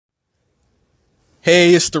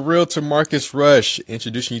Hey, it's the Realtor Marcus Rush,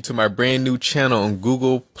 introducing you to my brand new channel on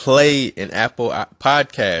Google Play and Apple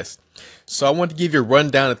Podcasts. So I want to give you a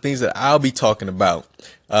rundown of things that I'll be talking about.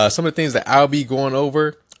 Some of the things that I'll be going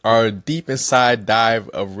over are a deep inside dive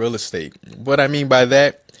of real estate. What I mean by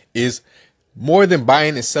that is more than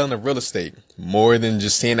buying and selling of real estate, more than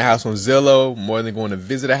just seeing a house on Zillow, more than going to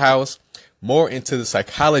visit a house, more into the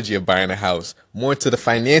psychology of buying a house, more into the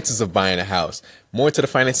finances of buying a house, more into the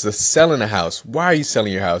finances of selling a house. Why are you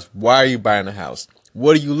selling your house? Why are you buying a house?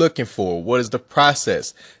 What are you looking for? What is the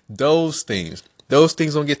process? Those things. Those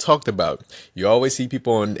things don't get talked about. You always see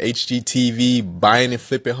people on HGTV buying and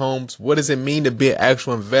flipping homes. What does it mean to be an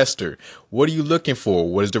actual investor? What are you looking for?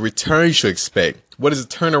 What is the return you should expect? What is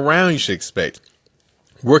the turnaround you should expect?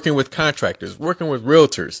 Working with contractors, working with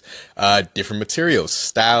realtors, different materials,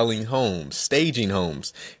 styling homes, staging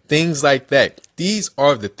homes, things like that. These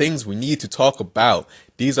are the things we need to talk about.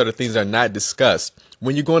 These are the things that are not discussed.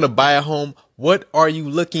 When you're going to buy a home, what are you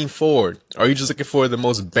looking for? Are you just looking for the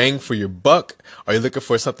most bang for your buck? Are you looking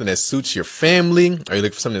for something that suits your family? Are you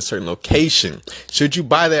looking for something in a certain location? Should you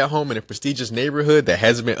buy that home in a prestigious neighborhood that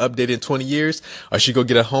hasn't been updated in 20 years? Or should you go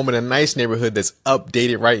get a home in a nice neighborhood that's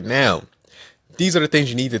updated right now? These are the things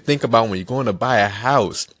you need to think about when you're going to buy a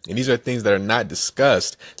house. And these are things that are not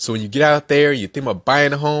discussed. So when you get out there, you think about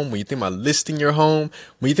buying a home, when you think about listing your home,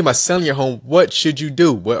 when you think about selling your home, what should you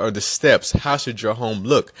do? What are the steps? How should your home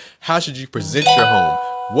look? How should you present your home?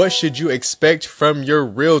 What should you expect from your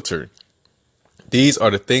realtor? These are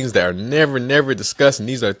the things that are never discussed, and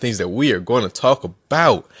these are the things that we are going to talk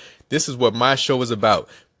about. This is what my show is about.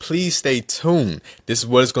 Please stay tuned. This is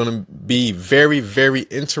what is going to be very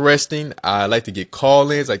interesting. I like to get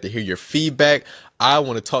call-ins. I like to hear your feedback. I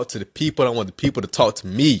want to talk to the people. I want the people to talk to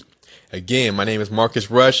me. Again, my name is Marcus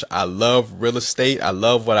Rush. I love real estate. I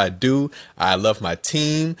love what I do. I love my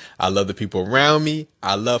team. I love the people around me.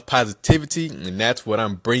 I love positivity, and that's what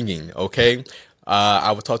I'm bringing, okay?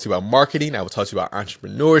 I will talk to you about marketing. I will talk to you about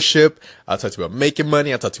entrepreneurship. I'll talk to you about making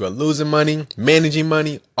money. I'll talk to you about losing money, managing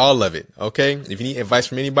money, all of it. Okay. If you need advice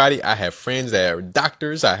from anybody, I have friends that are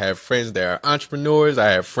doctors. I have friends that are entrepreneurs. I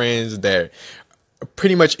have friends that are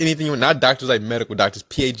pretty much anything, not doctors like medical doctors,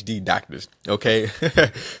 PhD doctors. Okay.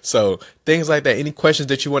 So things like that. Any questions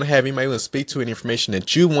that you want to have, anybody want to speak to, any information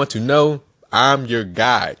that you want to know, I'm your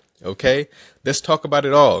guide. Okay. Let's talk about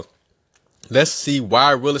it all. Let's see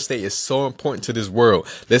why real estate is so important to this world.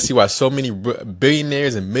 Let's see why so many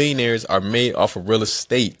billionaires and millionaires are made off of real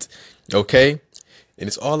estate. Okay. And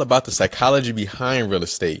it's all about the psychology behind real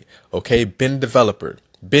estate. Okay. Been the developer,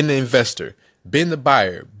 been the investor, been the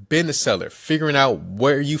buyer, been the seller, figuring out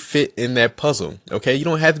where you fit in that puzzle. Okay. You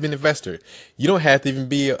don't have to be an investor. You don't have to even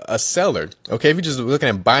be a seller. Okay. If you're just looking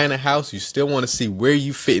at buying a house, you still want to see where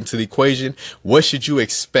you fit into the equation. What should you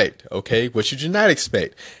expect? Okay. What should you not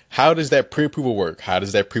expect? How does that pre-approval work? How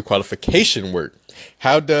does that pre-qualification work?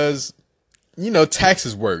 How does,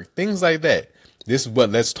 taxes work? Things like that. This is what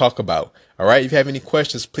let's talk about. All right. If you have any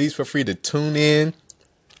questions, please feel free to tune in,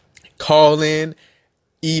 call in,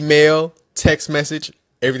 email, text message.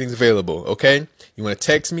 Everything's available. Okay. You want to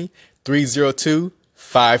text me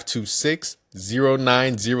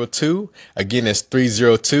 302-526-0902. Again, that's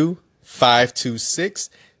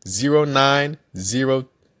 302-526-0902.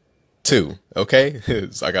 Okay.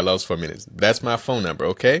 So I got lost for a minute. That's my phone number.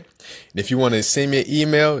 Okay. And if you want to send me an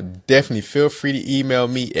email, definitely feel free to email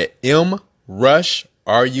me at mrush,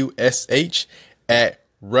 RUSH, at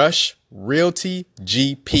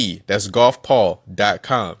rushrealtygp. That's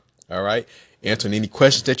golfpaul.com. All right. Answering any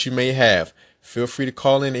questions that you may have. Feel free to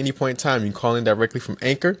call in at any point in time. You can call in directly from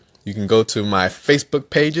Anchor. You can go to my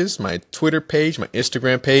Facebook pages, my Twitter page, my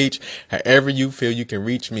Instagram page, however you feel you can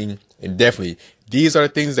reach me. And definitely, these are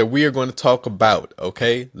the things that we are going to talk about.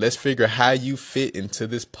 Okay. Let's figure out how you fit into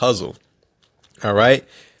this puzzle. All right.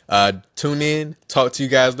 Tune in. Talk to you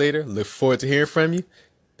guys later. Look forward to hearing from you.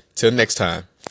 Till next time.